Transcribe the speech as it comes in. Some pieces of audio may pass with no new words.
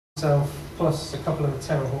Myself, plus a couple of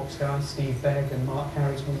the Terrahawks guys, Steve Begg and Mark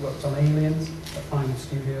Harris, we worked on Aliens at Final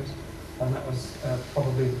Studios, and that was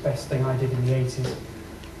probably the best thing I did in the 80s.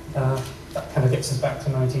 That kind of gets us back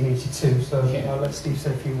to 1982, so I'll let Steve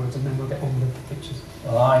say a few words and then we'll get on with the pictures.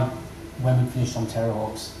 Well, when we finished on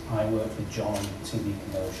Terrahawks, I worked with John on TV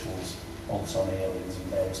commercials, also on Aliens and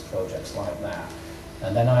various projects like that.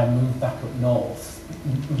 And then I moved back up north,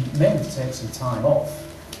 mainly to take some time off,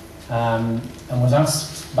 and was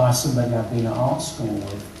asked by somebody I'd been at art school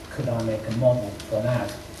with, could I make a model for an ad,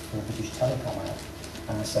 for a British Telecom ad?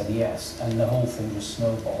 And I said yes, and the whole thing just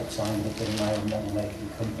snowballed, so I ended up getting my own model making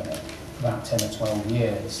company for about 10 or 12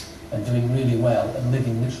 years, and doing really well, and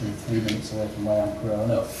living literally 3 minutes away from where I'd grown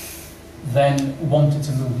up. Then wanted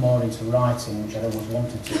to move more into writing, which I always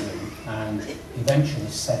wanted to do, and eventually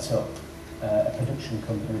set up a production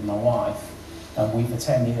company with my wife, and we, for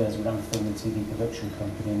 10 years, we ran a film and TV production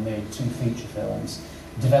company and made 2 feature films,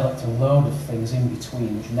 developed a load of things in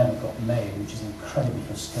between which never got made, which is incredibly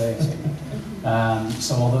frustrating.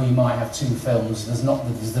 So although you might have 2 films, there's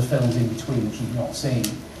the films in between which you've not seen.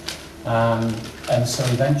 And so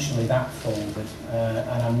eventually that folded,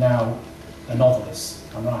 and I'm now a novelist.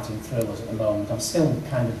 I'm writing thrillers at the moment. I'm still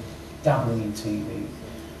kind of dabbling in TV.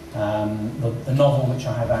 The novel which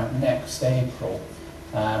I have out next April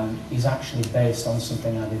is actually based on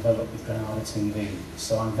something I developed with Granada TV.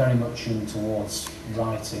 So I'm very much in towards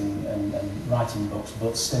writing and writing books,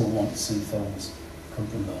 but still want to see films come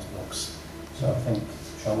from those books. So I think,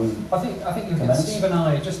 shall we? I think you can. Steve and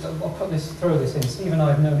I, I'll throw this in. Steve and I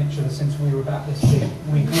have known each other since we were about this big.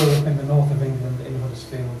 We grew up in the north of England, in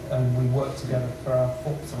Huddersfield, and we worked together for our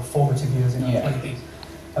sort of formative years in our 20s.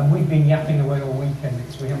 And we've been yapping away all weekend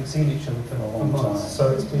because we haven't seen each other for a long time.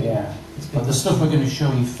 So it's been, but the stuff we're going to show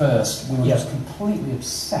you first, we were just completely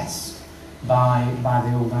obsessed by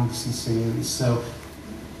the old Anderson series. So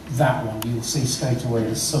that one, you'll see straight away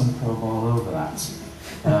the sun probe all over that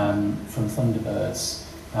from Thunderbirds.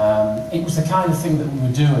 It was the kind of thing that we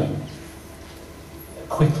were doing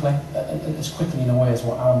quickly, as quickly in a way as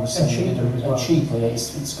what Alan was saying. And cheaply,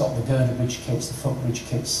 it's got the girder bridge kits, the footbridge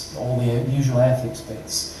kits, all the usual Airfix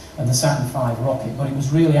bits, and the Saturn V rocket. But it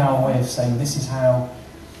was really our way of saying this is how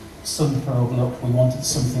Sunprobe looked. We wanted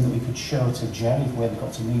something that we could show to Jerry if we ever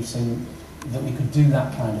got to meet him, that we could do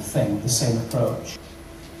that kind of thing with the same approach.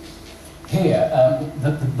 Here,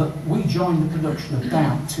 we joined the production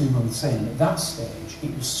about 2 months in. At that stage,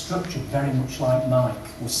 it was structured very much like Mike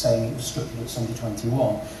was saying it was structured at Sunday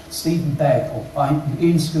 21. Stephen Begg,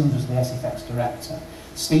 Ian Schoons was the SFX director.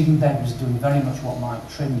 Stephen Begg was doing very much what Mike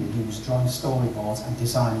Trim did. He was drawing storyboards and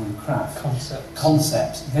designing the craft.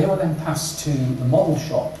 Concepts. They were then passed to the model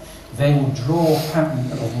shop. They would draw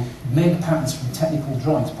patterns, or make patterns from technical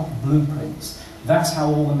drawings, proper blueprints. That's how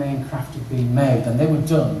all the main craft had been made, and they were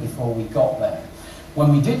done before we got there.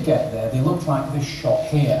 When we did get there, they looked like this shot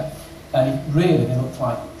here, and they looked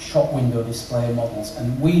like shop window display models,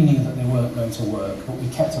 and we knew that they weren't going to work, but we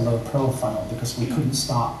kept a low profile because we couldn't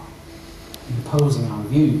start imposing our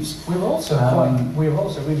views. We were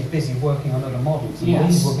also really busy working on other models, and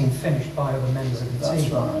these were being finished by other members of the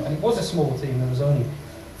team. Right. And it was a small team. There was only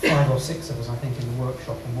 5 or 6 of us, I think, in the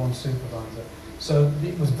workshop and 1 supervisor. So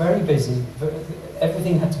it was very busy.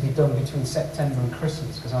 Everything had to be done between September and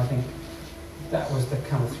Christmas, because I think that was the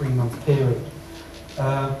kind of 3-month period.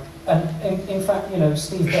 And in fact, you know,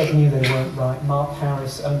 Steve Begg knew they weren't right, Mark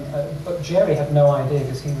Harris, but Jerry had no idea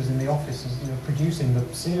because he was in the office, producing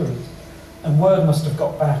the series. And word must have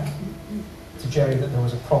got back to Jerry that there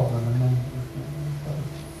was a problem, and then.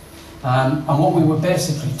 And what we were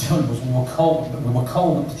basically doing was we were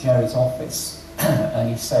called up to Jerry's office. And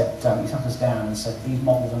he said, he sat us down and said, these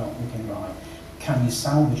models are not looking right. Can you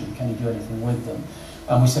salvage them? Can you do anything with them?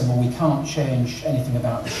 And we said, well, we can't change anything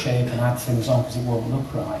about the shape and add things on because it won't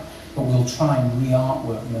look right. But we'll try and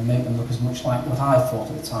re-artwork them and make them look as much like what I thought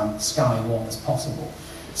at the time, Sky One, as possible.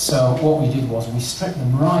 So what we did was we stripped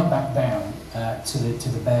them right back down to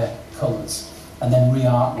the bare colours, and then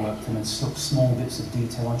re-artworked them and stuck small bits of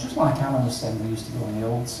detail on, just like Alan was saying we used to do in the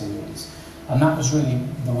old series. And that was really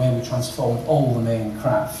the way we transformed all the main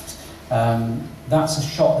craft. That's a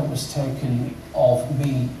shot that was taken of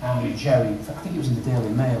me and Jerry. I think it was in the Daily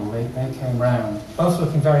Mail. They came round. Both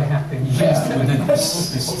looking very happy. Yeah, with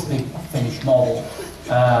this big finished model.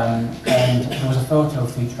 And there was a photo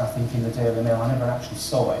feature, I think, in the Daily Mail. I never actually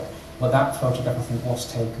saw it, but that photograph, I think,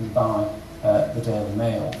 was taken by the Daily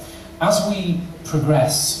Mail. As we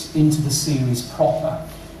progressed into the series proper,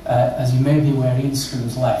 as you may be aware, Ian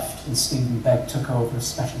Schoons left and Stephen Begg took over as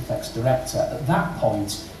special effects director. At that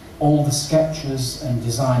point, all the sketches and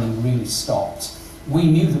designing really stopped, we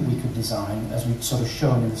knew that we could design, as we'd sort of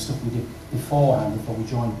shown in the stuff we did beforehand, before we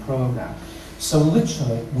joined the programme. So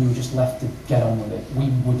literally, we were just left to get on with it.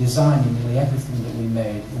 We were designing nearly everything that we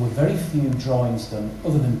made. There were very few drawings done,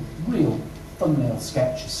 other than real thumbnail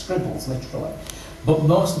sketches, scribbles, literally. But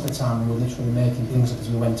most of the time, we were literally making things up as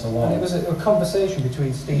we went along. And it was a conversation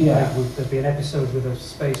between Steve Yeah. and Ed. There'd be an episode with a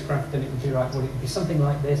spacecraft, and it would be like, well, it would be something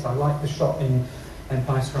like this. I like the shot in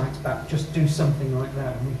Empire Strikes Back. Just do something like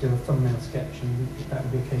that, and we'd do a thumbnail sketch, and that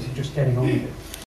would be a case of just getting on with it.